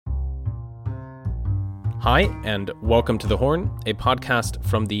Hi, and welcome to The Horn, a podcast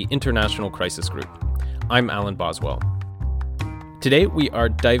from the International Crisis Group. I'm Alan Boswell. Today, we are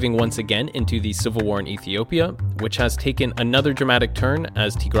diving once again into the civil war in Ethiopia, which has taken another dramatic turn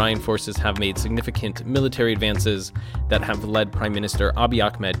as Tigrayan forces have made significant military advances that have led Prime Minister Abiy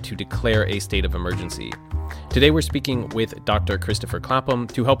Ahmed to declare a state of emergency. Today, we're speaking with Dr. Christopher Clapham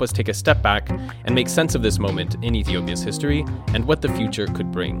to help us take a step back and make sense of this moment in Ethiopia's history and what the future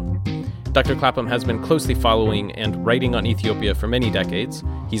could bring. Dr. Clapham has been closely following and writing on Ethiopia for many decades.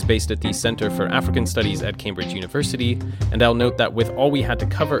 He's based at the Center for African Studies at Cambridge University, and I'll note that with all we had to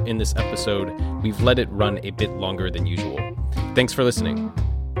cover in this episode, we've let it run a bit longer than usual. Thanks for listening.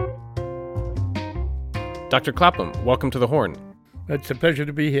 Dr. Clapham, welcome to The Horn. It's a pleasure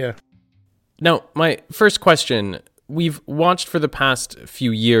to be here. Now, my first question, we've watched for the past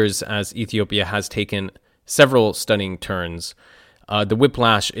few years as Ethiopia has taken several stunning turns. The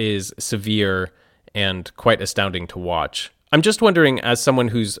whiplash is severe and quite astounding to watch. I'm just wondering, as someone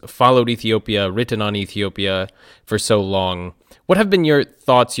who's followed Ethiopia, written on Ethiopia for so long, what have been your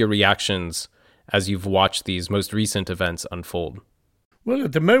thoughts, your reactions, as you've watched these most recent events unfold? Well,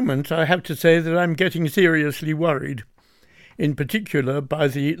 at the moment, I have to say that I'm getting seriously worried, in particular by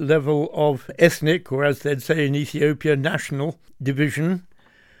the level of ethnic, or as they'd say in Ethiopia, national division.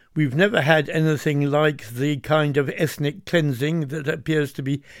 We've never had anything like the kind of ethnic cleansing that appears to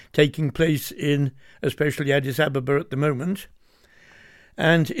be taking place in especially Addis Ababa at the moment.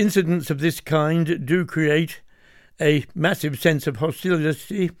 And incidents of this kind do create a massive sense of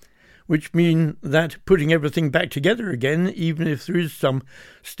hostility, which mean that putting everything back together again, even if there is some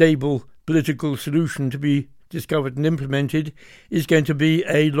stable political solution to be discovered and implemented, is going to be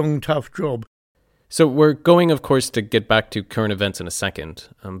a long, tough job. So we're going, of course, to get back to current events in a second.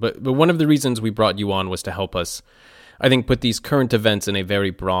 But one of the reasons we brought you on was to help us, I think, put these current events in a very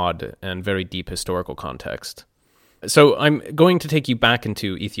broad and very deep historical context. So I'm going to take you back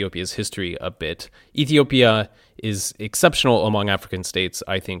into Ethiopia's history a bit. Ethiopia is exceptional among African states,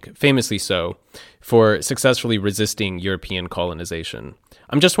 I think, famously so, for successfully resisting European colonization.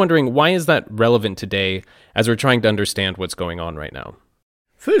 I'm just wondering, why is that relevant today as we're trying to understand what's going on right now?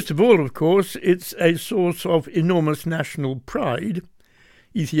 First of all, of course, it's a source of enormous national pride.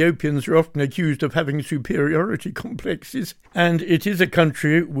 Ethiopians are often accused of having superiority complexes, and it is a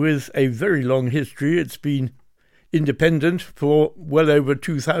country with a very long history. It's been independent for well over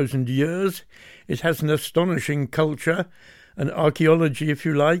 2,000 years. It has an astonishing culture, an archaeology, if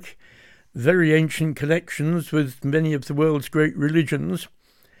you like, very ancient connections with many of the world's great religions.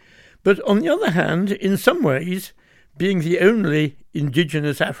 But on the other hand, in some ways, being the only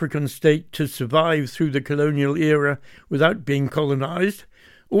indigenous African state to survive through the colonial era without being colonized,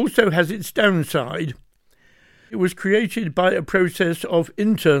 also has its downside. It was created by a process of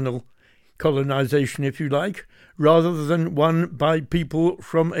internal colonization, if you like, rather than one by people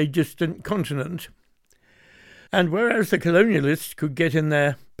from a distant continent. And whereas the colonialists could get in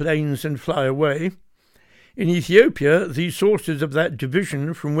their planes and fly away, in Ethiopia, the sources of that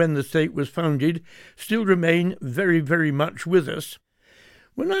division from when the state was founded still remain very, very much with us.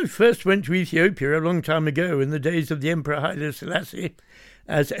 When I first went to Ethiopia a long time ago, in the days of the Emperor Haile Selassie,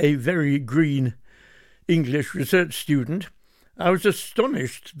 as a very green English research student, I was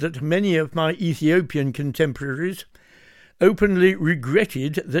astonished that many of my Ethiopian contemporaries openly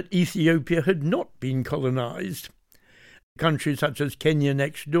regretted that Ethiopia had not been colonized. Countries such as Kenya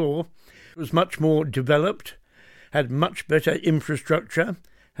next door was much more developed, had much better infrastructure,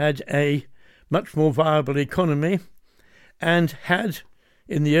 had a much more viable economy, and had,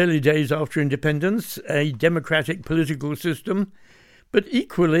 in the early days after independence, a democratic political system. But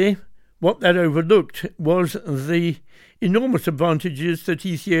equally, what that overlooked was the enormous advantages that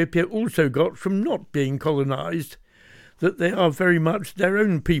Ethiopia also got from not being colonized, that they are very much their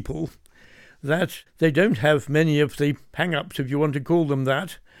own people, that they don't have many of the hang-ups, if you want to call them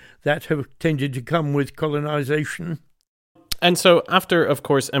that have tended to come with colonization. And so after, of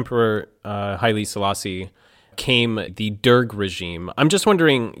course, Emperor Haile Selassie came the Derg regime. I'm just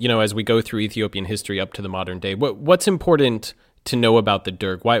wondering, as we go through Ethiopian history up to the modern day, what's important to know about the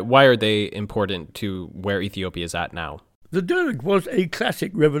Derg? Why are they important to where Ethiopia is at now? The Derg was a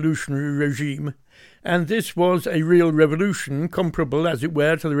classic revolutionary regime, and this was a real revolution, comparable, as it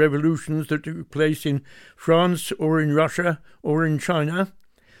were, to the revolutions that took place in France or in Russia or in China.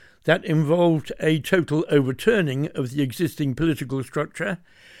 That involved a total overturning of the existing political structure,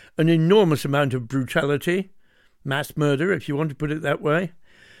 an enormous amount of brutality, mass murder, if you want to put it that way,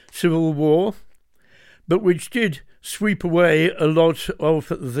 civil war, but which did sweep away a lot of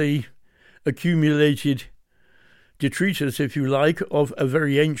the accumulated detritus, if you like, of a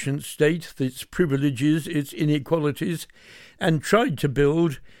very ancient state, its privileges, its inequalities, and tried to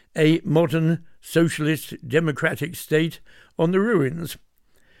build a modern socialist democratic state on the ruins.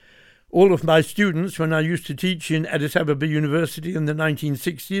 All of my students, when I used to teach in Addis Ababa University in the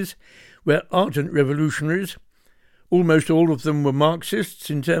 1960s, were ardent revolutionaries. Almost all of them were Marxists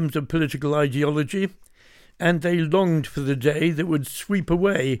in terms of political ideology, and they longed for the day that would sweep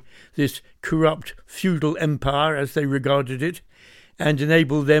away this corrupt feudal empire, as they regarded it, and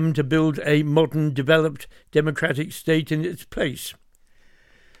enable them to build a modern, developed, democratic state in its place.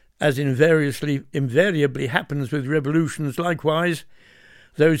 As invariably happens with revolutions likewise,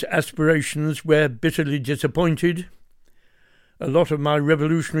 those aspirations were bitterly disappointed. A lot of my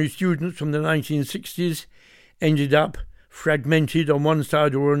revolutionary students from the 1960s ended up fragmented on one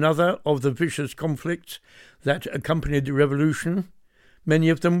side or another of the vicious conflicts that accompanied the revolution. Many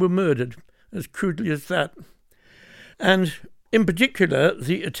of them were murdered, as crudely as that. And in particular,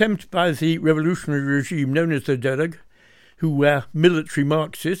 the attempt by the revolutionary regime known as the Derg, who were military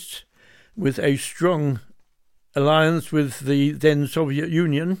Marxists, with a strong alliance with the then Soviet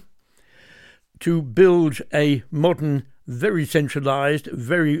Union, to build a modern, very centralized,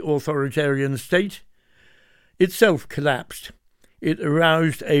 very authoritarian state, itself collapsed. It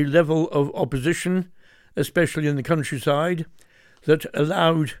aroused a level of opposition, especially in the countryside, that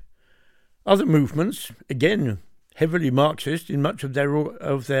allowed other movements, again heavily Marxist in much of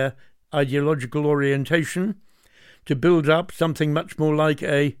their ideological orientation, to build up something much more like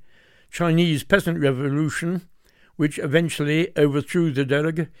a Chinese peasant revolution, which eventually overthrew the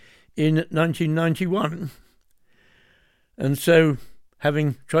Derg in 1991. And so,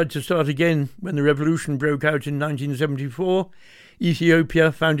 having tried to start again when the revolution broke out in 1974,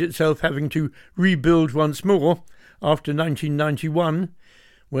 Ethiopia found itself having to rebuild once more after 1991,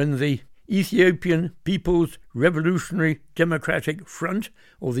 when the Ethiopian People's Revolutionary Democratic Front,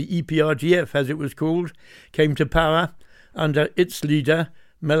 or the EPRDF as it was called, came to power under its leader,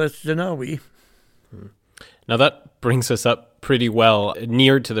 Meles Zenawi. Now that brings us up pretty well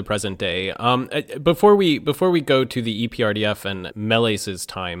near to the present day. Before we go to the EPRDF and Meles's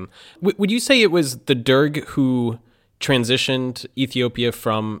time, would you say it was the Derg who transitioned Ethiopia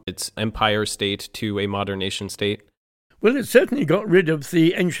from its empire state to a modern nation state? Well, it certainly got rid of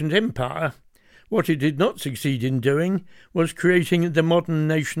the ancient empire. What it did not succeed in doing was creating the modern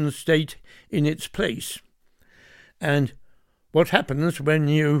nation state in its place. And what happens when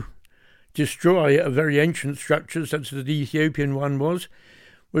you destroy a very ancient structure, such as the Ethiopian one was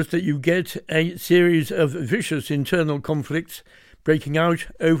that you get a series of vicious internal conflicts breaking out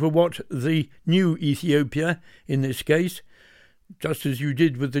over what the new Ethiopia, in this case, just as you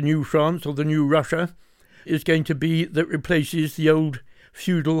did with the new France or the new Russia, is going to be that replaces the old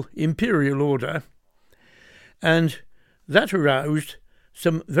feudal imperial order. And that aroused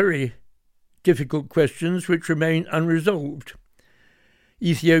some very difficult questions which remain unresolved.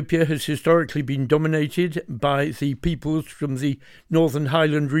 Ethiopia has historically been dominated by the peoples from the northern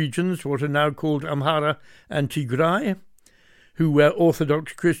highland regions, what are now called Amhara and Tigray, who were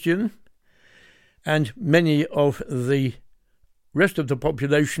Orthodox Christian, and many of the rest of the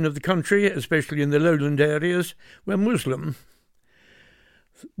population of the country, especially in the lowland areas, were Muslim.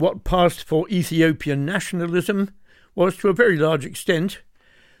 What passed for Ethiopian nationalism was, to a very large extent,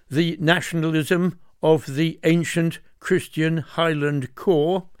 the nationalism of the ancient Christian Highland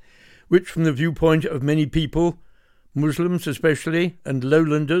core, which from the viewpoint of many people, Muslims especially, and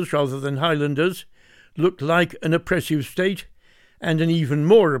lowlanders rather than Highlanders, looked like an oppressive state, and an even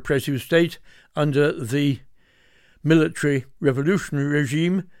more oppressive state under the military revolutionary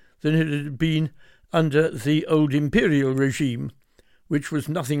regime than it had been under the old imperial regime, which was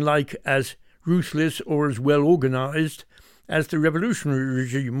nothing like as ruthless or as well organised as the revolutionary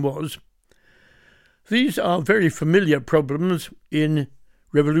regime was. These are very familiar problems in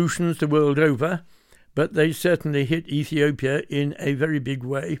revolutions the world over, but they certainly hit Ethiopia in a very big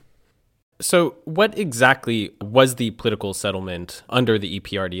way. So what exactly was the political settlement under the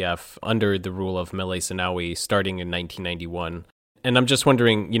EPRDF, under the rule of Meles Zenawi, starting in 1991? And I'm just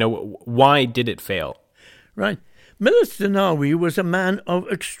wondering, why did it fail? Right. Meles Zenawi was a man of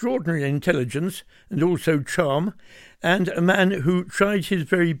extraordinary intelligence and also charm, and a man who tried his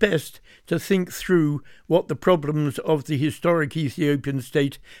very best to think through what the problems of the historic Ethiopian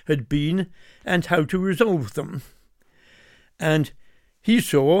state had been and how to resolve them. And he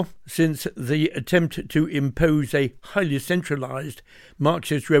saw, since the attempt to impose a highly centralized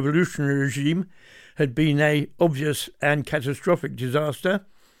Marxist revolutionary regime had been an obvious and catastrophic disaster,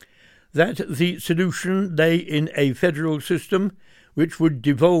 that the solution lay in a federal system which would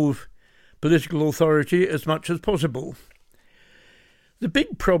devolve political authority as much as possible. The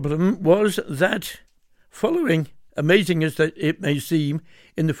big problem was that, following, amazing as that it may seem,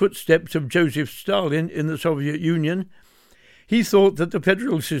 in the footsteps of Joseph Stalin in the Soviet Union, he thought that the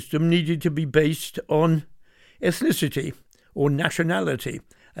federal system needed to be based on ethnicity, or nationality,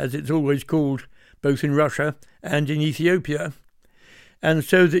 as it's always called both in Russia and in Ethiopia, and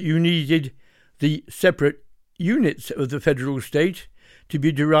so that you needed the separate units of the federal state to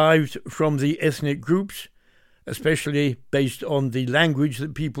be derived from the ethnic groups, especially based on the language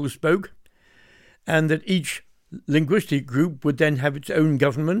that people spoke, and that each linguistic group would then have its own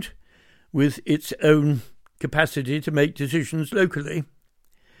government with its own capacity to make decisions locally.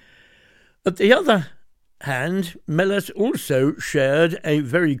 On the other hand, Meles also shared a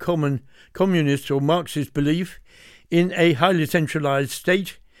very common communist or Marxist belief in a highly centralized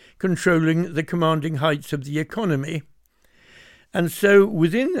state controlling the commanding heights of the economy. And so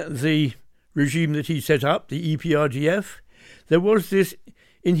within the regime that he set up, the EPRDF, there was this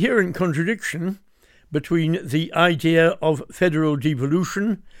inherent contradiction between the idea of federal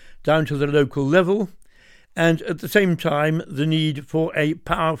devolution down to the local level and at the same time the need for a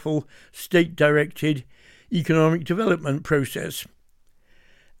powerful state-directed economic development process.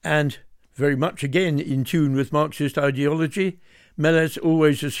 And very much again in tune with Marxist ideology, Meles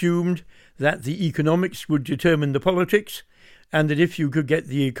always assumed that the economics would determine the politics and that if you could get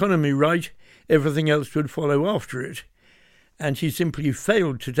the economy right, everything else would follow after it. And he simply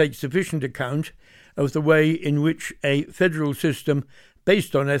failed to take sufficient account of the way in which a federal system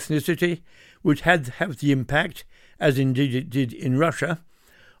based on ethnicity would have the impact, as indeed it did in Russia,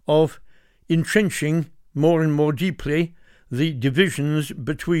 of entrenching more and more deeply the divisions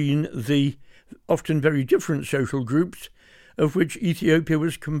between the often very different social groups of which Ethiopia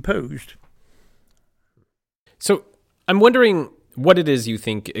was composed. So I'm wondering what it is you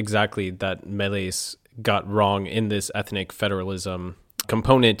think exactly that Meles got wrong in this ethnic federalism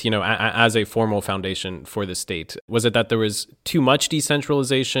component, as a formal foundation for the state. Was it that there was too much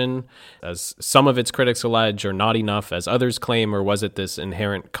decentralization, as some of its critics allege, or not enough, as others claim, or was it this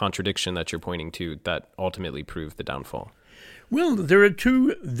inherent contradiction that you're pointing to that ultimately proved the downfall? Well, there are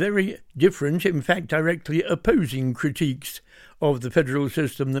two very different, in fact directly opposing critiques of the federal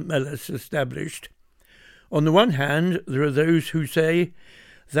system that Meles established. On the one hand, there are those who say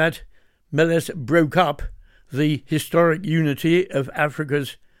that Meles broke up the historic unity of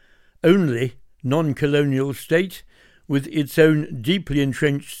Africa's only non-colonial state with its own deeply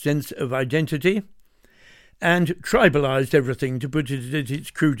entrenched sense of identity and tribalized everything, to put it at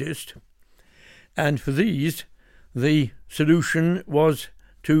its crudest. And for these, the solution was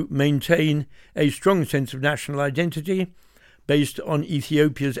to maintain a strong sense of national identity based on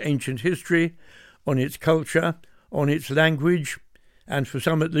Ethiopia's ancient history, on its culture, on its language, and for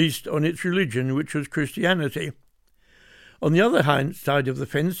some at least on its religion, which was Christianity. On the other side of the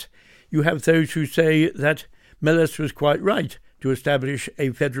fence, you have those who say that Meles was quite right to establish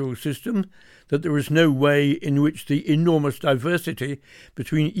a federal system, that there was no way in which the enormous diversity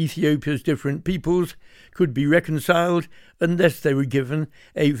between Ethiopia's different peoples could be reconciled unless they were given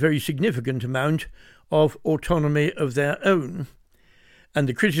a very significant amount of autonomy of their own. And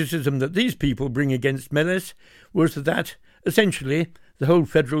the criticism that these people bring against Meles was that, essentially, the whole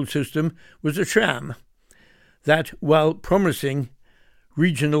federal system was a sham, that while promising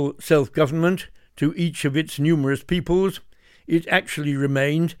regional self-government to each of its numerous peoples, it actually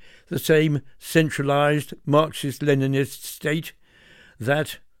remained the same centralized Marxist-Leninist state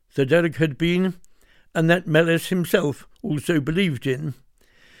that the Derg had been, and that Meles himself also believed in.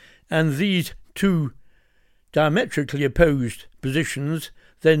 And these two diametrically opposed positions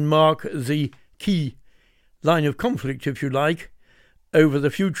then mark the key line of conflict, if you like, over the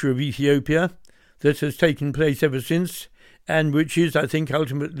future of Ethiopia that has taken place ever since, and which is, I think,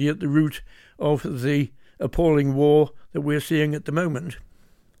 ultimately at the root of the appalling war that we're seeing at the moment.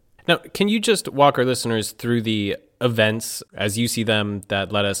 Now, can you just walk our listeners through the events as you see them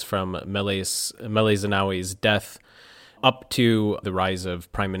that led us from Meles Zenawi's death up to the rise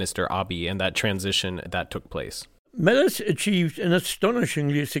of Prime Minister Abiy and that transition that took place? Meles achieved an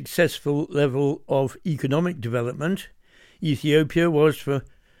astonishingly successful level of economic development. Ethiopia was for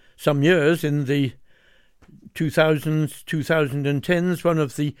some years in the 2000s, 2010s, one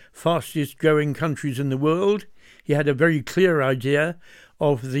of the fastest growing countries in the world. He had a very clear idea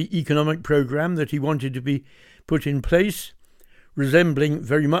of the economic program that he wanted to be put in place, resembling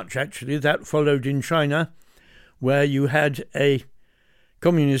very much actually that followed in China, where you had a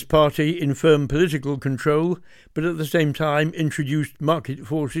Communist Party in firm political control, but at the same time introduced market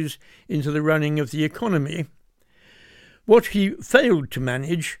forces into the running of the economy. What he failed to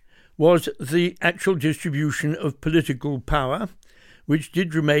manage was the actual distribution of political power, which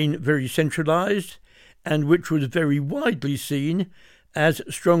did remain very centralised and which was very widely seen as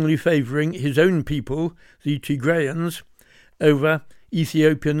strongly favouring his own people, the Tigrayans, over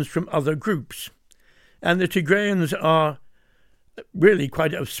Ethiopians from other groups. And the Tigrayans are really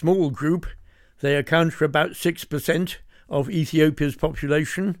quite a small group. They account for about 6% of Ethiopia's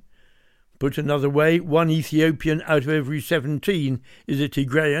population. Put another way, one Ethiopian out of every 17 is a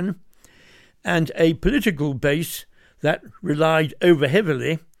Tigrayan, and a political base that relied over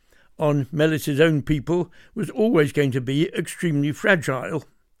heavily on Melis's own people was always going to be extremely fragile.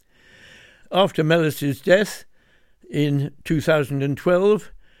 After Melis's death in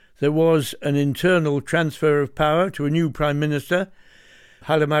 2012, there was an internal transfer of power to a new Prime Minister,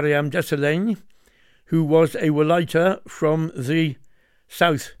 Hailemariam Desalegn, who was a Wolaita from the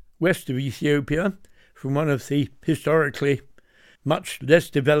southwest of Ethiopia, from one of the historically much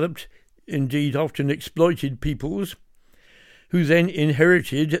less developed, indeed often exploited peoples, who then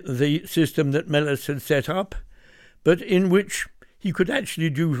inherited the system that Meles had set up, but in which he could actually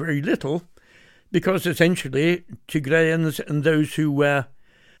do very little, because essentially Tigrayans and those who were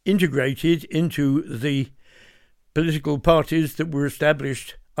integrated into the political parties that were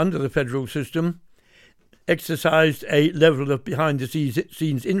established under the federal system exercised a level of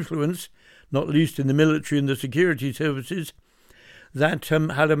behind-the-scenes influence, not least in the military and the security services, that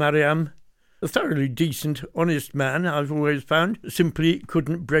Hailemariam, a thoroughly decent, honest man, I've always found, simply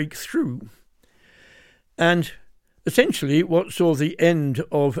couldn't break through. And essentially what saw the end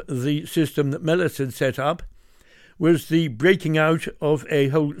of the system that Meles had set up was the breaking out of a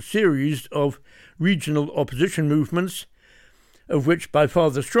whole series of regional opposition movements, of which by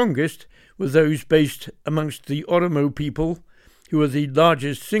far the strongest were those based amongst the Oromo people, who are the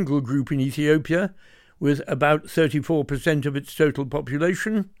largest single group in Ethiopia, with about 34% of its total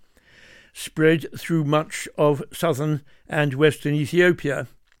population, spread through much of southern and western Ethiopia,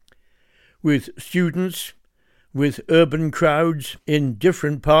 with students, with urban crowds in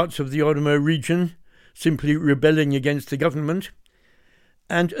different parts of the Oromo region, simply rebelling against the government.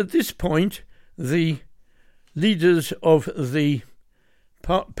 And at this point, the leaders of the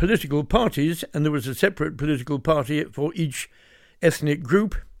political parties, and there was a separate political party for each ethnic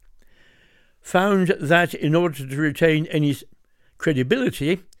group, found that in order to retain any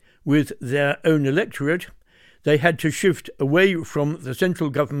credibility with their own electorate, they had to shift away from the central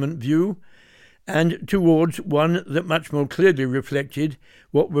government view and towards one that much more clearly reflected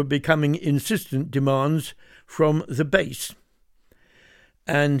what were becoming insistent demands from the base.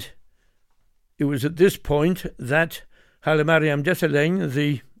 And it was at this point that Hailemariam Desalegn,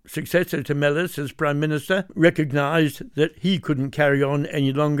 the successor to Meles as Prime Minister, recognised that he couldn't carry on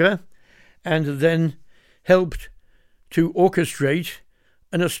any longer, and then helped to orchestrate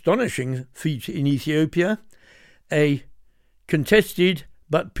an astonishing feat in Ethiopia, a contested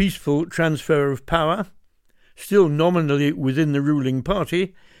but peaceful transfer of power, still nominally within the ruling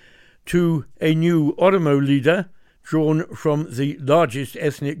party, to a new Oromo leader drawn from the largest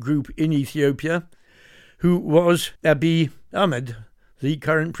ethnic group in Ethiopia, who was Abiy Ahmed, the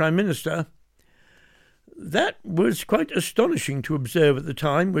current Prime Minister. That was quite astonishing to observe at the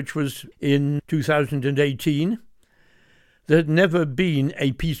time, which was in 2018. There had never been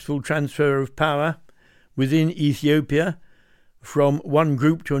a peaceful transfer of power within Ethiopia from one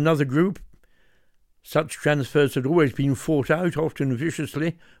group to another group. Such transfers had always been fought out, often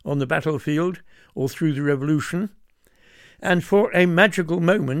viciously, on the battlefield or through the revolution. And for a magical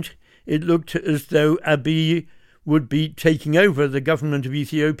moment, it looked as though Abiy would be taking over the government of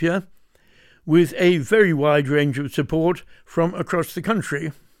Ethiopia with a very wide range of support from across the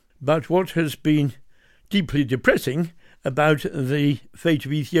country. But what has been deeply depressing about the fate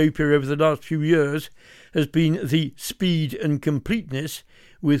of Ethiopia over the last few years has been the speed and completeness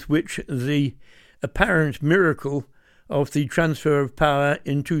with which the apparent miracle of the transfer of power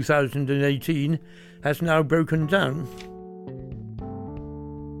in 2018 has now broken down.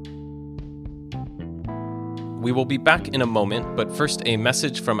 We will be back in a moment, but first a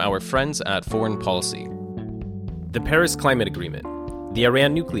message from our friends at Foreign Policy. The Paris Climate Agreement, the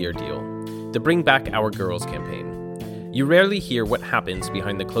Iran nuclear deal, the Bring Back Our Girls campaign. You rarely hear what happens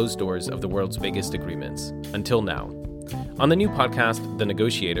behind the closed doors of the world's biggest agreements, until now. On the new podcast, The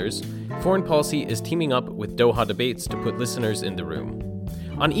Negotiators, Foreign Policy is teaming up with Doha Debates to put listeners in the room.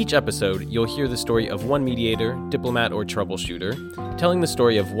 On each episode, you'll hear the story of one mediator, diplomat, or troubleshooter, telling the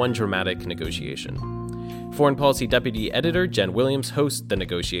story of one dramatic negotiation. Foreign Policy Deputy Editor Jen Williams hosts The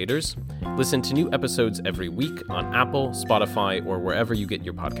Negotiators. Listen to new episodes every week on Apple, Spotify, or wherever you get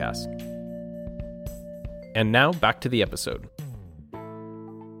your podcasts. And now, back to the episode.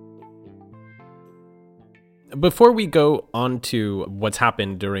 Before we go on to what's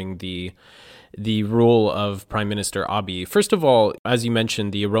happened during the rule of Prime Minister Abiy, first of all, as you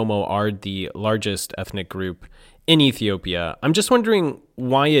mentioned, the Oromo are the largest ethnic group in Ethiopia. I'm just wondering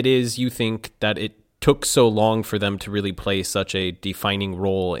why it is you think that it took so long for them to really play such a defining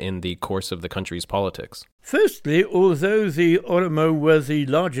role in the course of the country's politics. Firstly, although the Oromo were the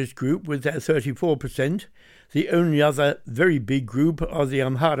largest group with their 34%, the only other very big group are the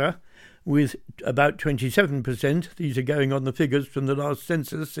Amhara, with about 27%. These are going on the figures from the last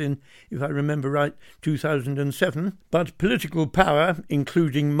census in, if I remember right, 2007. But political power,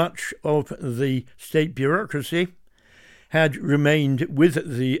 including much of the state bureaucracy, had remained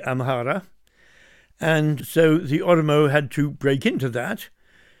with the Amhara, and so the Oromo had to break into that,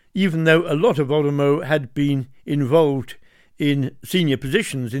 even though a lot of Oromo had been involved in senior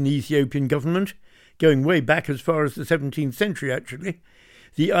positions in the Ethiopian government, going way back as far as the 17th century, actually.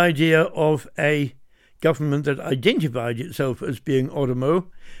 The idea of a government that identified itself as being Oromo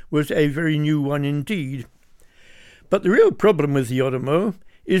was a very new one indeed. But the real problem with the Oromo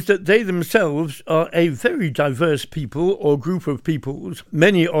is that they themselves are a very diverse people or group of peoples.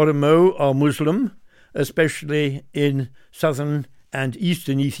 Many Oromo are Muslim, especially in southern and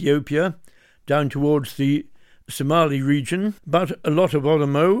eastern Ethiopia, down towards the Somali region, but a lot of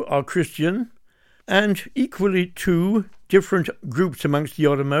Oromo are Christian, and equally too, different groups amongst the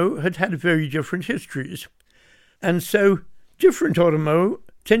Oromo had very different histories. And so different Oromo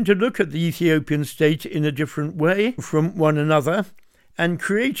tend to look at the Ethiopian state in a different way from one another, and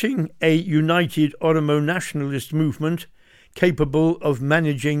creating a united Oromo nationalist movement capable of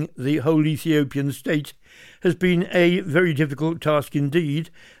managing the whole Ethiopian state has been a very difficult task indeed,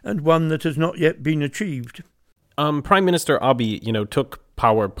 and one that has not yet been achieved. Prime Minister Abiy, took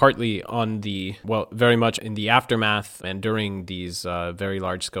power partly on very much in the aftermath and during these very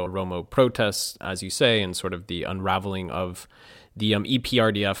large-scale Oromo protests, as you say, and sort of the unraveling of the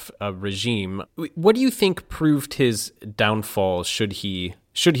EPRDF regime. What do you think proved his downfall should he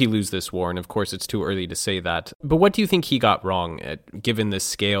lose this war? And of course, it's too early to say that. But what do you think he got wrong, given the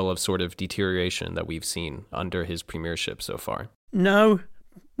scale of sort of deterioration that we've seen under his premiership so far? Now,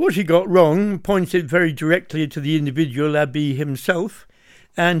 what he got wrong pointed very directly to the individual Abiy himself.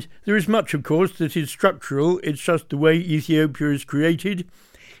 And there is much, of course, that is structural. It's just the way Ethiopia is created.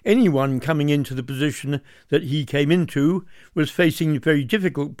 Anyone coming into the position that he came into was facing very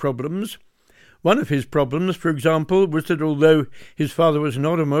difficult problems. One of his problems, for example, was that although his father was an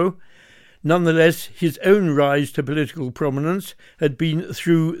Oromo, nonetheless his own rise to political prominence had been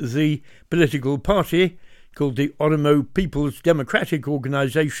through the political party called the Oromo People's Democratic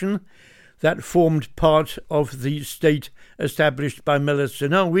Organization that formed part of the state established by Meles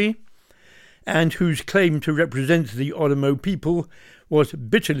Zenawi, and whose claim to represent the Oromo people was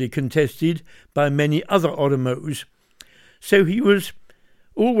bitterly contested by many other Oromos. So he was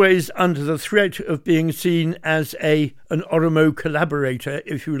always under the threat of being seen as an Oromo collaborator,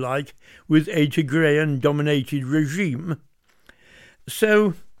 if you like, with a Tigrayan-dominated regime.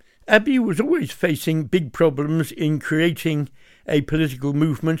 So Abiy was always facing big problems in creating a political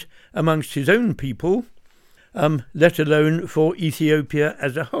movement amongst his own people, let alone for Ethiopia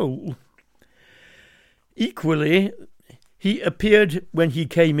as a whole. Equally, he appeared, when he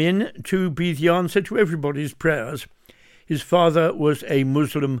came in, to be the answer to everybody's prayers. His father was a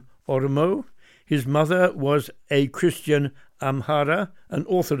Muslim Oromo. His mother was a Christian Amhara, an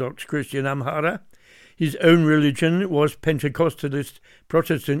Orthodox Christian Amhara. His own religion was Pentecostalist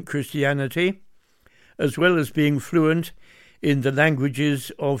Protestant Christianity, as well as being fluent in the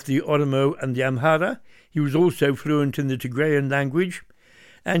languages of the Oromo and the Amhara. He was also fluent in the Tigrayan language,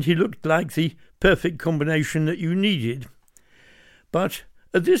 and he looked like the perfect combination that you needed. But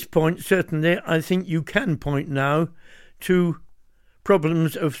at this point, certainly, I think you can point now to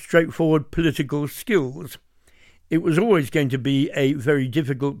problems of straightforward political skills. It was always going to be a very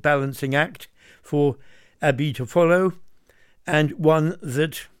difficult balancing act for Abiy to follow, and one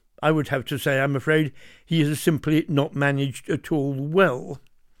that I would have to say, I'm afraid, he has simply not managed at all well.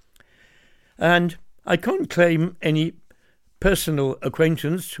 And I can't claim any personal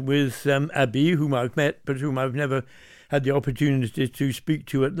acquaintance with Abiy, whom I've met, but whom I've never had the opportunity to speak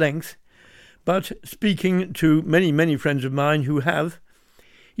to at length. But speaking to many, many friends of mine who have,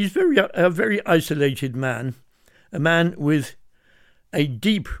 he's a very isolated man, a man with a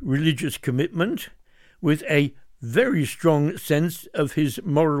deep religious commitment, with a very strong sense of his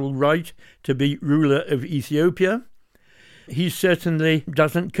moral right to be ruler of Ethiopia. He certainly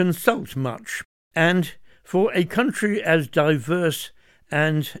doesn't consult much. And for a country as diverse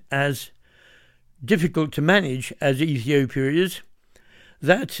and as difficult to manage as Ethiopia is,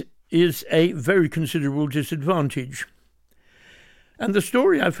 that is a very considerable disadvantage. And the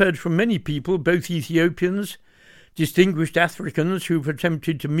story I've heard from many people, both Ethiopians, distinguished Africans who've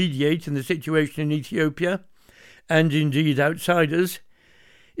attempted to mediate in the situation in Ethiopia, and indeed outsiders,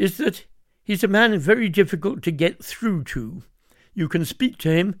 is that he's a man very difficult to get through to. You can speak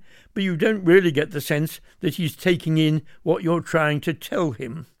to him, but you don't really get the sense that he's taking in what you're trying to tell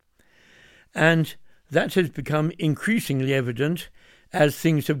him. And that has become increasingly evident as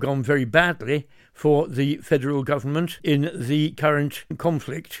things have gone very badly for the federal government in the current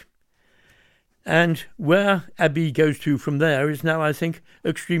conflict. And where Abiy goes to from there is now, I think,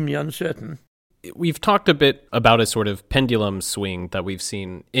 extremely uncertain. We've talked a bit about a sort of pendulum swing that we've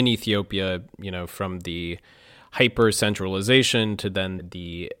seen in Ethiopia, from the hyper-centralization to then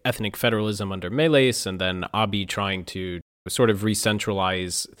the ethnic federalism under Meles, and then Abiy trying to sort of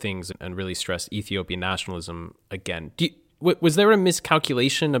re-centralize things and really stress Ethiopian nationalism again. Was there a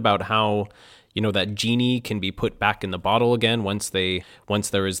miscalculation about how, that genie can be put back in the bottle again once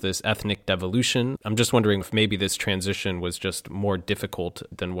there is this ethnic devolution? I'm just wondering if maybe this transition was just more difficult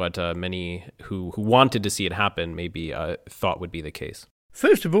than what many who wanted to see it happen maybe thought would be the case.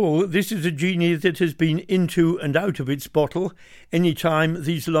 First of all, this is a genie that has been into and out of its bottle any time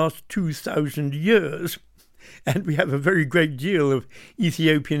these last 2,000 years. And we have a very great deal of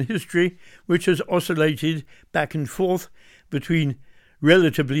Ethiopian history which has oscillated back and forth between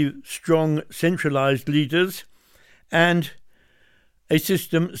relatively strong centralized leaders and a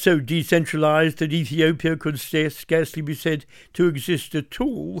system so decentralized that Ethiopia could scarcely be said to exist at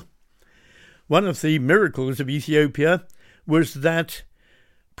all. One of the miracles of Ethiopia was that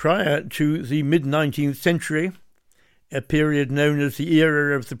prior to the mid-19th century, a period known as the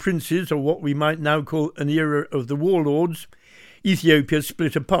era of the princes, or what we might now call an era of the warlords, Ethiopia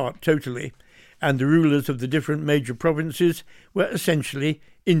split apart totally, and the rulers of the different major provinces were essentially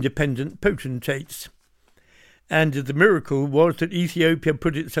independent potentates. And the miracle was that Ethiopia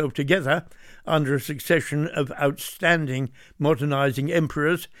put itself together under a succession of outstanding modernizing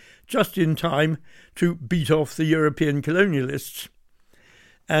emperors just in time to beat off the European colonialists.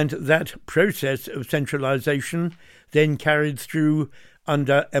 And that process of centralization then carried through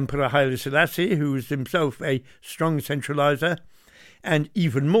under Emperor Haile Selassie, who was himself a strong centralizer, and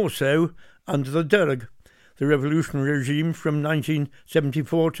even more so under the Derg, the revolutionary regime from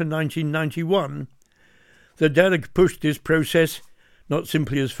 1974 to 1991. The Derg pushed this process not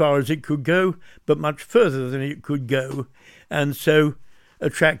simply as far as it could go, but much further than it could go, and so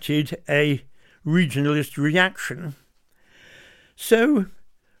attracted a regionalist reaction. So,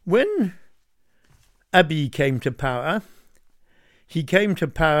 when Abiy came to power, he came to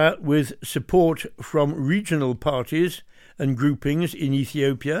power with support from regional parties and groupings in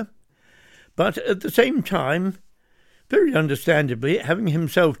Ethiopia, but at the same time, very understandably, having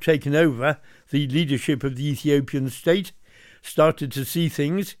himself taken over the leadership of the Ethiopian state, started to see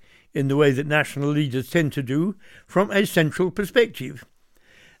things in the way that national leaders tend to do from a central perspective,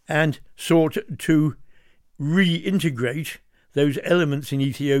 and sought to reintegrate those elements in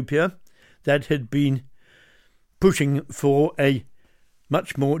Ethiopia that had been pushing for a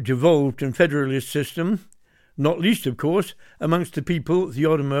much more devolved and federalist system, not least, of course, amongst the people, the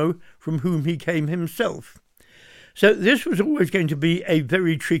Oromo, from whom he came himself. So this was always going to be a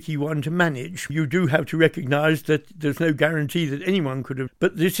very tricky one to manage. You do have to recognise that there's no guarantee that anyone could have,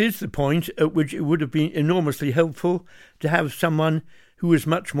 but this is the point at which it would have been enormously helpful to have someone who was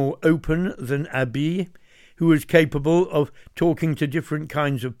much more open than Abiy, who was capable of talking to different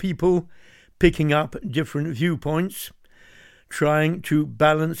kinds of people, picking up different viewpoints, trying to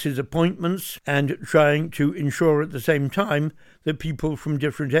balance his appointments and trying to ensure at the same time that people from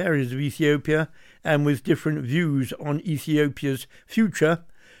different areas of Ethiopia and with different views on Ethiopia's future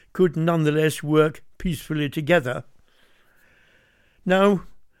could nonetheless work peacefully together. Now,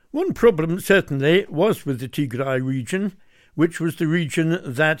 one problem certainly was with the Tigray region, which was the region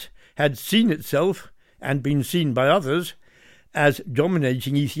that had seen itself, and been seen by others, as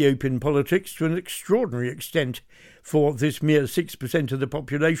dominating Ethiopian politics to an extraordinary extent for this mere 6% of the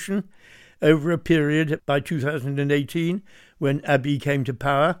population over a period by 2018, when Abiy came to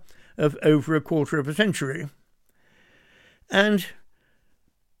power, of over a quarter of a century. And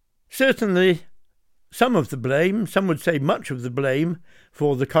certainly some of the blame, some would say much of the blame,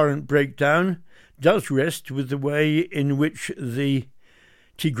 for the current breakdown does rest with the way in which the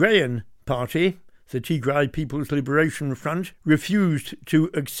Tigrayan party, the Tigray People's Liberation Front, refused to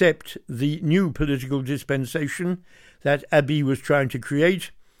accept the new political dispensation that Abiy was trying to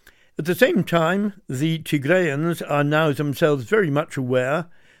create. At the same time, the Tigrayans are now themselves very much aware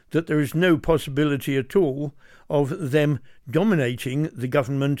that there is no possibility at all of them dominating the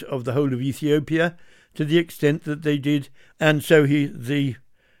government of the whole of Ethiopia to the extent that they did. And so the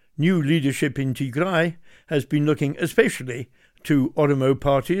new leadership in Tigray has been looking especially to Oromo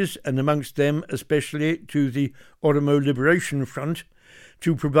parties, and amongst them especially to the Oromo Liberation Front,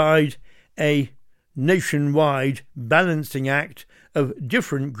 to provide a nationwide balancing act of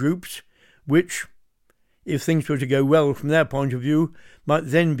different groups which, if things were to go well from their point of view, might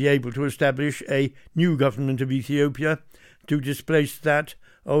then be able to establish a new government of Ethiopia to displace that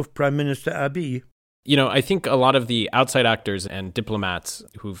of Prime Minister Abiy. You know, I think a lot of the outside actors and diplomats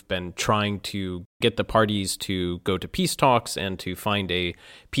who've been trying to get the parties to go to peace talks and to find a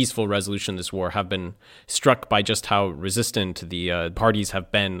peaceful resolution to this war have been struck by just how resistant the parties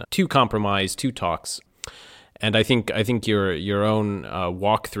have been to compromise, to talks. And I think your own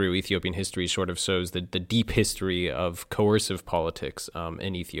walk through Ethiopian history sort of shows the deep history of coercive politics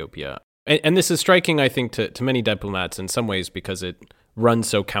in Ethiopia. And this is striking, I think, to many diplomats in some ways because it runs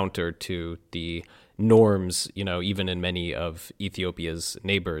so counter to the norms, you know, even in many of Ethiopia's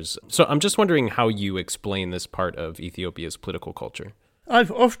neighbors. So I'm just wondering how you explain this part of Ethiopia's political culture. I've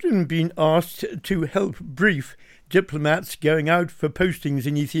often been asked to help brief diplomats going out for postings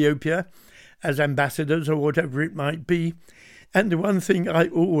in Ethiopia as ambassadors or whatever it might be. And the one thing I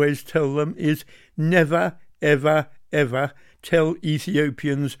always tell them is never, ever, ever tell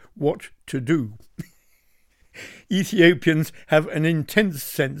Ethiopians what to do. Ethiopians have an intense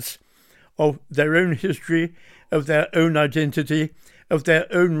sense of their own history, of their own identity, of their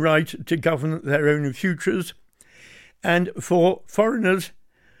own right to govern their own futures. And for foreigners,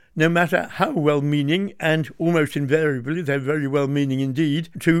 no matter how well-meaning, and almost invariably they're very well-meaning indeed,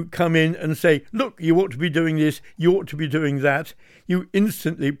 to come in and say, look, you ought to be doing this, you ought to be doing that, you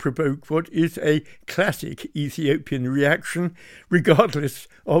instantly provoke what is a classic Ethiopian reaction, regardless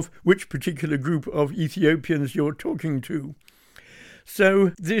of which particular group of Ethiopians you're talking to.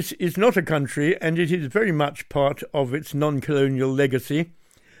 So this is not a country, and it is very much part of its non-colonial legacy,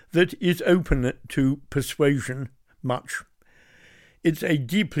 that is open to persuasion much. It's a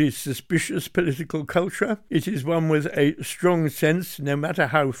deeply suspicious political culture. It is one with a strong sense, no matter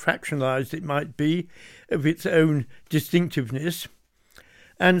how fractionalized it might be, of its own distinctiveness.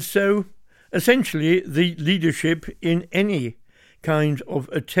 And so, essentially, the leadership in any kind of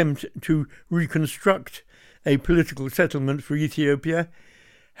attempt to reconstruct a political settlement for Ethiopia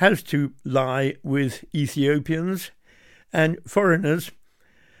has to lie with Ethiopians, and foreigners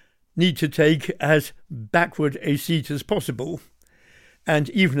need to take as backward a seat as possible. And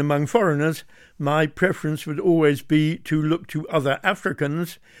even among foreigners, my preference would always be to look to other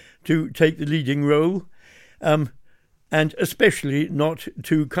Africans to take the leading role, and especially not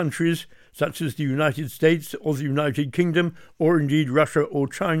to countries such as the United States or the United Kingdom, or indeed Russia or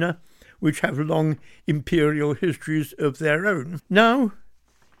China, which have long imperial histories of their own. Now,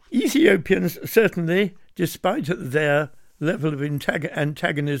 Ethiopians certainly, despite their level of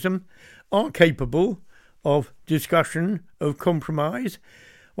antagonism, are capable of discussion, of compromise.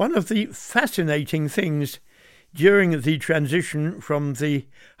 One of the fascinating things during the transition from the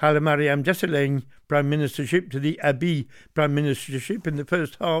Haile Mariam Desalegn Prime Ministership to the Abiy Prime Ministership in the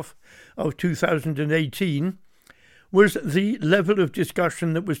first half of 2018 was the level of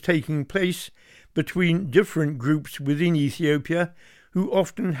discussion that was taking place between different groups within Ethiopia who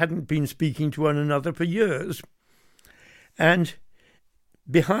often hadn't been speaking to one another for years. And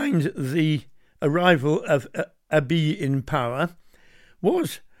behind the arrival of Abiy in power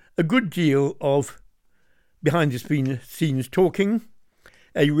was a good deal of behind-the-scenes talking,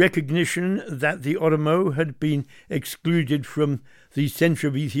 a recognition that the Oromo had been excluded from the centre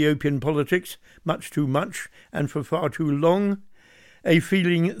of Ethiopian politics much too much and for far too long, a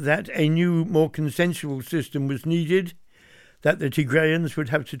feeling that a new, more consensual system was needed, that the Tigrayans would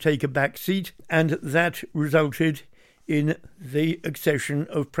have to take a back seat, and that resulted in the accession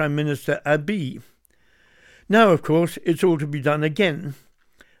of Prime Minister Abiy. Now, of course, it's all to be done again,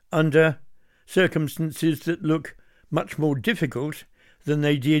 under circumstances that look much more difficult than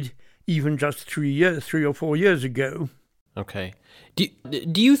they did even just 3 or 4 years ago. Okay.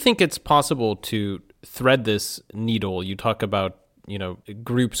 Do you think it's possible to thread this needle? You talk about, you know,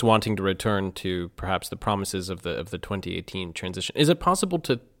 groups wanting to return to perhaps the promises of the 2018 transition. Is it possible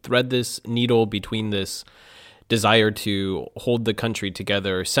to thread this needle between this desire to hold the country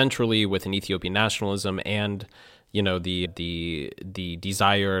together centrally with an Ethiopian nationalism and, you know, the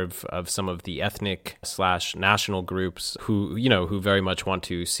desire of some of the ethnic/national groups who very much want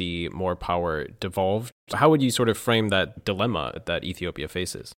to see more power devolved? How would you sort of frame that dilemma that Ethiopia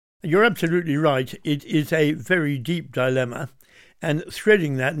faces? You're absolutely right. It is a very deep dilemma. And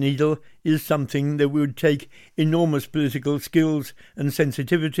threading that needle is something that would take enormous political skills and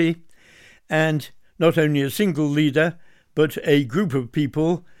sensitivity, and not only a single leader, but a group of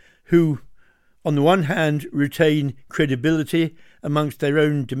people who, on the one hand, retain credibility amongst their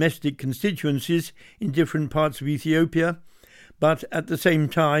own domestic constituencies in different parts of Ethiopia, but at the same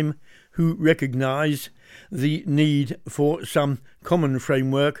time who recognise the need for some common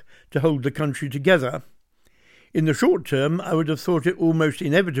framework to hold the country together. In the short term, I would have thought it almost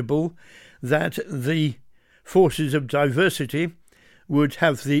inevitable that the forces of diversity would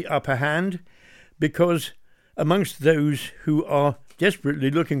have the upper hand, because amongst those who are desperately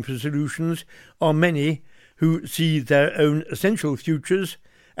looking for solutions are many who see their own essential futures,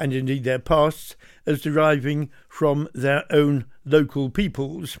 and indeed their pasts, as deriving from their own local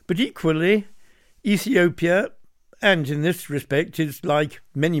peoples. But equally, Ethiopia, and in this respect is like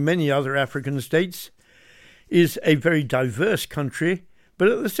many other African states, is a very diverse country, but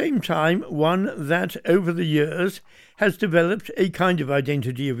at the same time one that over the years has developed a kind of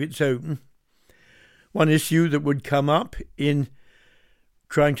identity of its own. One issue that would come up in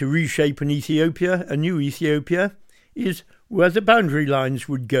trying to reshape a new Ethiopia, is where the boundary lines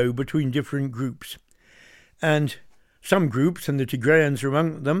would go between different groups. And some groups, and the Tigrayans are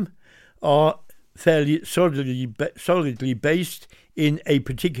among them, are fairly solidly based in a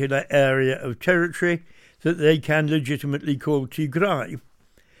particular area of territory that they can legitimately call Tigray.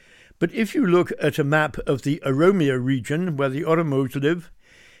 But if you look at a map of the Oromia region, where the Oromos live,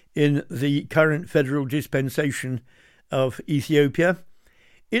 in the current federal dispensation of Ethiopia,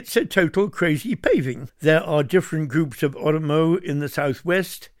 it's a total crazy paving. There are different groups of Oromo in the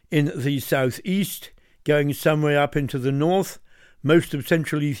southwest, in the southeast, going somewhere up into the north. Most of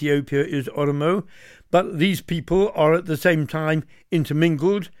central Ethiopia is Oromo, but these people are at the same time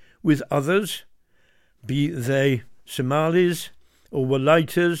intermingled with others, be they Somalis, or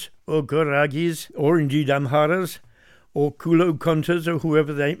Walaitas, or Goragis, or indeed Amharas, or Kulo Kontas, or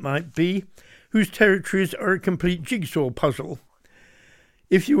whoever they might be, whose territories are a complete jigsaw puzzle.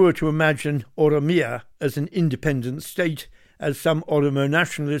 If you were to imagine Oromia as an independent state, as some Oromo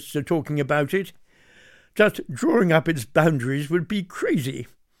nationalists are talking about it, just drawing up its boundaries would be crazy.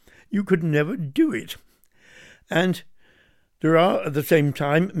 You could never do it. And there are, at the same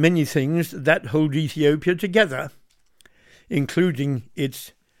time, many things that hold Ethiopia together, including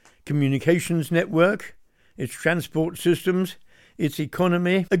its communications network, its transport systems, its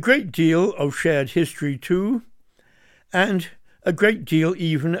economy, a great deal of shared history too, and a great deal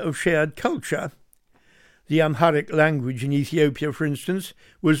even of shared culture. The Amharic language in Ethiopia, for instance,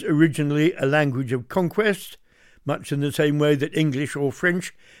 was originally a language of conquest, much in the same way that English or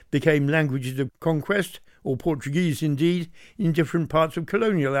French became languages of conquest, or Portuguese indeed, in different parts of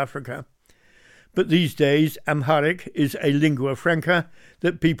colonial Africa. But these days, Amharic is a lingua franca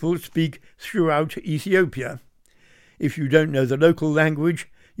that people speak throughout Ethiopia. If you don't know the local language,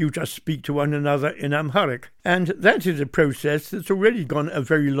 you just speak to one another in Amharic. And that is a process that's already gone a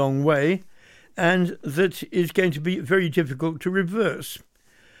very long way, and that is going to be very difficult to reverse.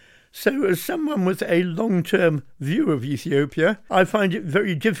 So as someone with a long-term view of Ethiopia, I find it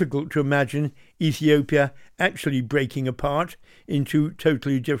very difficult to imagine Ethiopia actually breaking apart into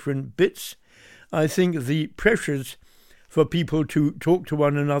totally different bits. I think the pressures for people to talk to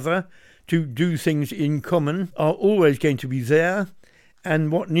one another, to do things in common, are always going to be there,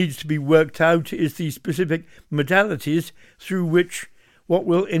 and what needs to be worked out is the specific modalities through which what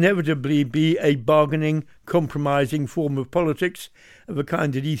will inevitably be a bargaining, compromising form of politics of a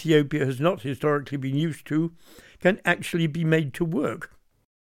kind that Ethiopia has not historically been used to, can actually be made to work.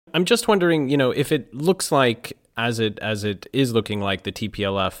 I'm just wondering, if it looks like, as it is looking like, the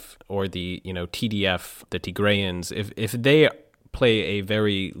TPLF or the, TDF, the Tigrayans, if they play a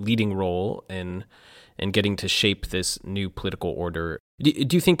very leading role in getting to shape this new political order,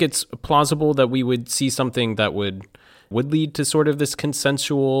 do you think it's plausible that we would see something that would lead to sort of this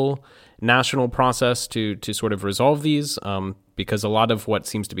consensual national process to sort of resolve these? Because a lot of what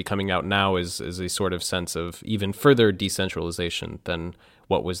seems to be coming out now is a sort of sense of even further decentralization than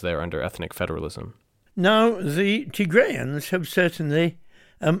what was there under ethnic federalism. Now, the Tigrayans have certainly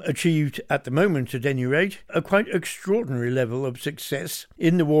achieved, at the moment at any rate, a quite extraordinary level of success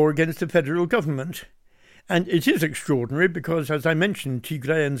in the war against the federal government. And it is extraordinary because, as I mentioned,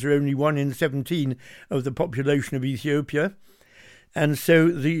 Tigrayans are only 1 in 17 of the population of Ethiopia. And so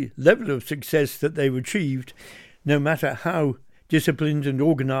the level of success that they've achieved, no matter how disciplined and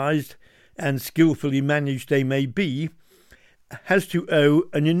organised and skillfully managed they may be, has to owe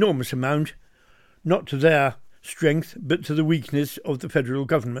an enormous amount, not to their strength, but to the weakness of the federal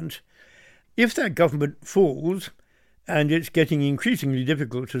government. If that government falls, and it's getting increasingly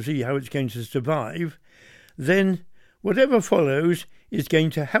difficult to see how it's going to survive, then whatever follows is going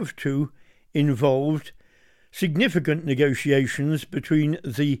to have to involve significant negotiations between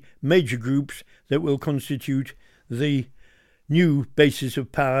the major groups that will constitute the new basis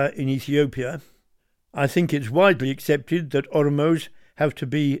of power in Ethiopia. I think it's widely accepted that Oromos have to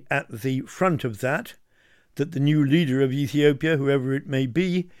be at the front of that the new leader of Ethiopia, whoever it may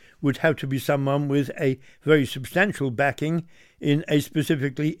be, would have to be someone with a very substantial backing in a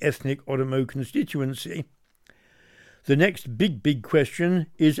specifically ethnic Oromo constituency. The next big question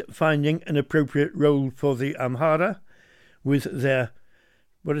is finding an appropriate role for the Amhara, with their,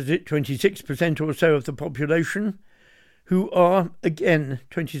 26% or so of the population, who are, again,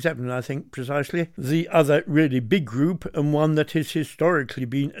 27, I think, precisely, the other really big group, and one that has historically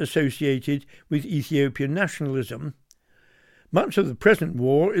been associated with Ethiopian nationalism. Much of the present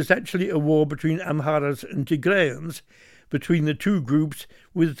war is actually a war between Amharas and Tigrayans, between the two groups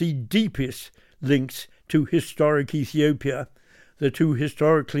with the deepest links to historic Ethiopia, the two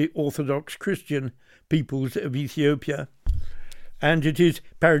historically Orthodox Christian peoples of Ethiopia. And it is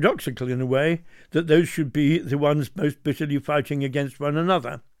paradoxical in a way that those should be the ones most bitterly fighting against one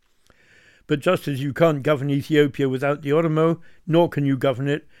another. But just as you can't govern Ethiopia without the Oromo, nor can you govern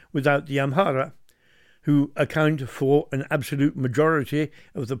it without the Amhara, who account for an absolute majority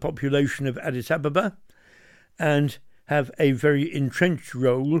of the population of Addis Ababa and have a very entrenched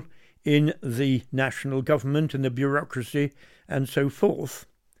role in the national government and the bureaucracy and so forth.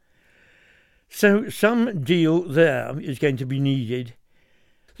 So some deal there is going to be needed.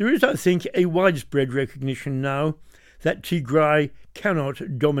 There is, I think, a widespread recognition now that Tigray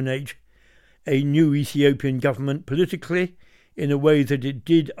cannot dominate a new Ethiopian government politically in a way that it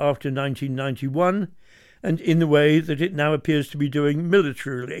did after 1991 and in the way that it now appears to be doing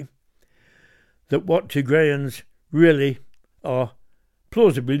militarily. That what Tigrayans really are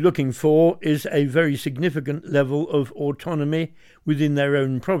plausibly looking for is a very significant level of autonomy within their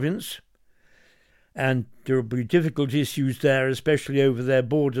own province, and there will be difficult issues there, especially over their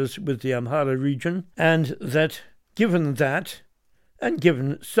borders with the Amhara region, and that given that, and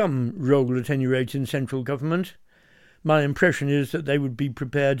given some role at any rate in central government, my impression is that they would be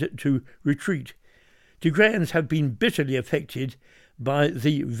prepared to retreat. Tigrayans have been bitterly affected by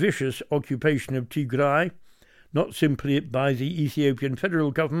the vicious occupation of Tigray, not simply by the Ethiopian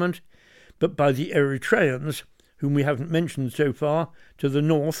federal government, but by the Eritreans, whom we haven't mentioned so far, to the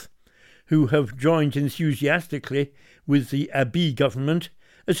north, who have joined enthusiastically with the Abiy government,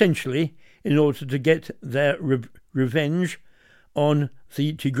 essentially in order to get their revenge on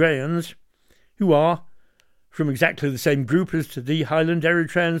the Tigrayans, who are from exactly the same group as the Highland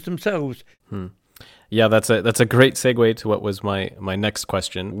Eritreans themselves. Yeah, that's a great segue to what was my next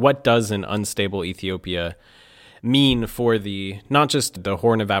question. What does an unstable Ethiopia mean for not just the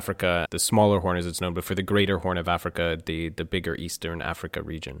Horn of Africa, the smaller Horn as it's known, but for the greater Horn of Africa, the bigger Eastern Africa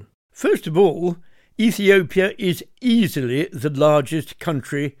region? First of all, Ethiopia is easily the largest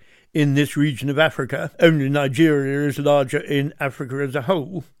country in this region of Africa. Only Nigeria is larger in Africa as a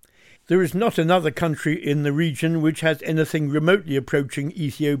whole. There is not another country in the region which has anything remotely approaching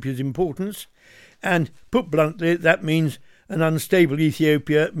Ethiopia's importance, and put bluntly, that means an unstable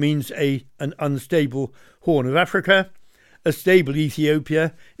Ethiopia means an unstable Horn of Africa. A stable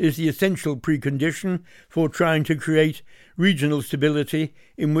Ethiopia is the essential precondition for trying to create regional stability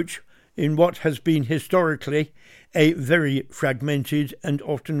in what has been historically a very fragmented and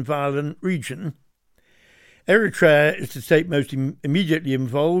often violent region. Eritrea is the state most immediately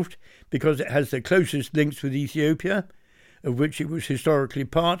involved because it has the closest links with Ethiopia, of which it was historically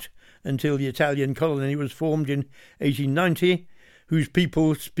part until the Italian colony was formed in 1890, whose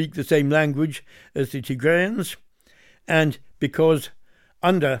people speak the same language as the Tigrayans, and because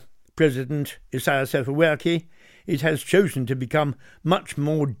under President Isaias Afwerki, it has chosen to become much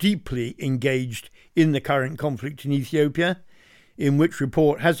more deeply engaged in the current conflict in Ethiopia, in which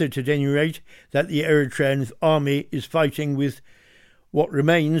report has it at any rate that the Eritrean army is fighting with what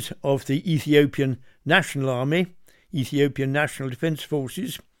remains of the Ethiopian National Army, Ethiopian National Defence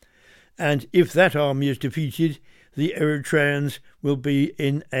Forces, and if that army is defeated, the Eritreans will be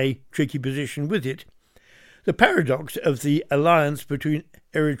in a tricky position with it. The paradox of the alliance between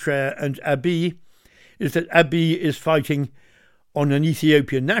Eritrea and Abiy is that Abiy is fighting on an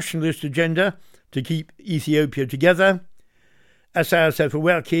Ethiopian nationalist agenda to keep Ethiopia together. Isaias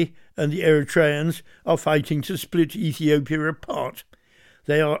Afwerki and the Eritreans are fighting to split Ethiopia apart.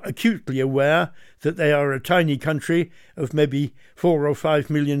 They are acutely aware that they are a tiny country of maybe 4 or 5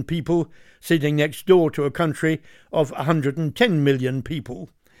 million people sitting next door to a country of 110 million people.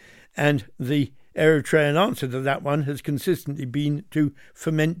 And the Eritrean answer to that one has consistently been to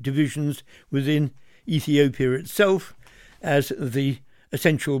foment divisions within Ethiopia itself as the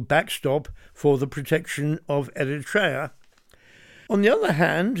essential backstop for the protection of Eritrea. On the other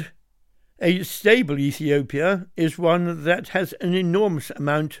hand, a stable Ethiopia is one that has an enormous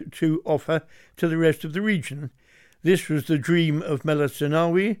amount to offer to the rest of the region. This was the dream of Meles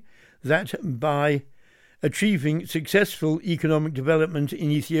Zenawi, that by achieving successful economic development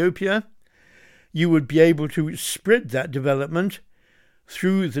in Ethiopia, you would be able to spread that development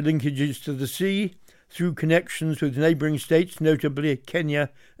through the linkages to the sea, through connections with neighbouring states, notably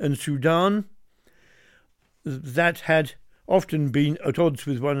Kenya and Sudan, that had often been at odds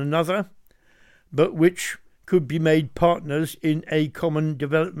with one another, but which could be made partners in a common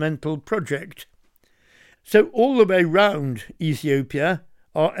developmental project. So all the way round Ethiopia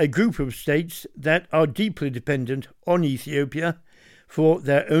are a group of states that are deeply dependent on Ethiopia for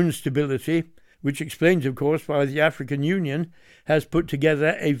their own stability, which explains, of course, why the African Union has put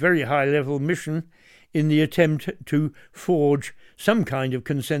together a very high-level mission in the attempt to forge some kind of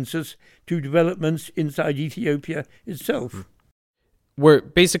consensus to developments inside Ethiopia itself. We're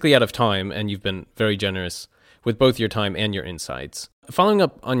basically out of time, and you've been very generous with both your time and your insights. Following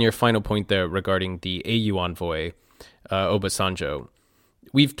up on your final point there regarding the AU envoy, Obasanjo,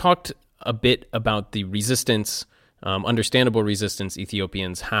 we've talked a bit about the resistance, understandable resistance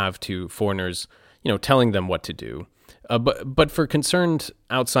Ethiopians have to foreigners, telling them what to do. But for concerned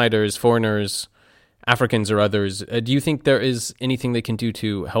outsiders, foreigners, Africans or others, do you think there is anything they can do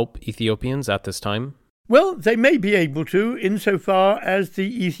to help Ethiopians at this time? Well, they may be able to, insofar as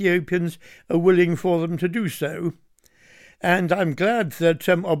the Ethiopians are willing for them to do so. And I'm glad that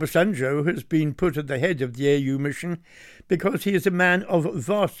Obasanjo has been put at the head of the AU mission, because he is a man of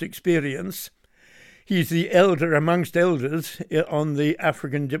vast experience. He's the elder amongst elders on the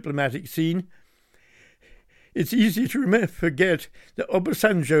African diplomatic scene. It's easy to forget that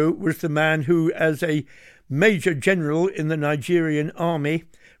Obasanjo was the man who, as a major general in the Nigerian army,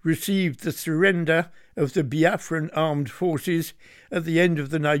 received the surrender of the Biafran armed forces at the end of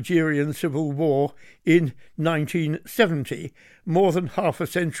the Nigerian Civil War in 1970, more than half a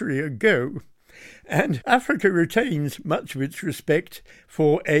century ago. And Africa retains much of its respect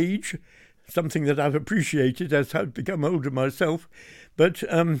for age, something that I've appreciated as I've become older myself, but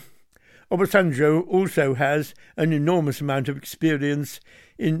Obasanjo also has an enormous amount of experience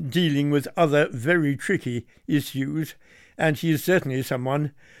in dealing with other very tricky issues, and he is certainly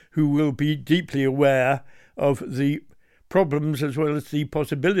someone who will be deeply aware of the problems as well as the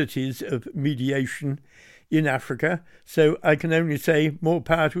possibilities of mediation in Africa. So I can only say more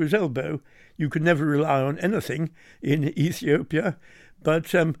power to his elbow. You can never rely on anything in Ethiopia,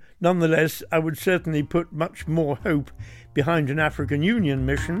 but nonetheless, I would certainly put much more hope behind an African Union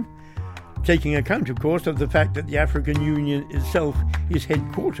mission, taking account, of course, of the fact that the African Union itself is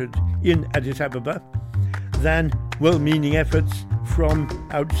headquartered in Addis Ababa, than well-meaning efforts from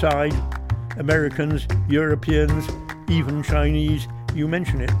outside, Americans, Europeans, even Chinese, you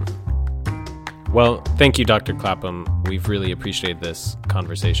mention it. Well, thank you, Dr. Clapham. We've really appreciated this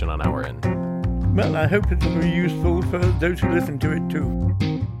conversation on our end. Well, I hope it will be useful for those who listen to it too.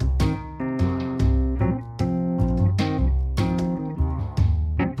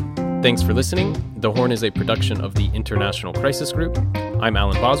 Thanks for listening. The Horn is a production of the International Crisis Group. I'm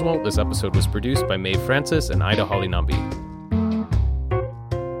Alan Boswell. This episode was produced by Maeve Francis and Ida Holly-Nambi.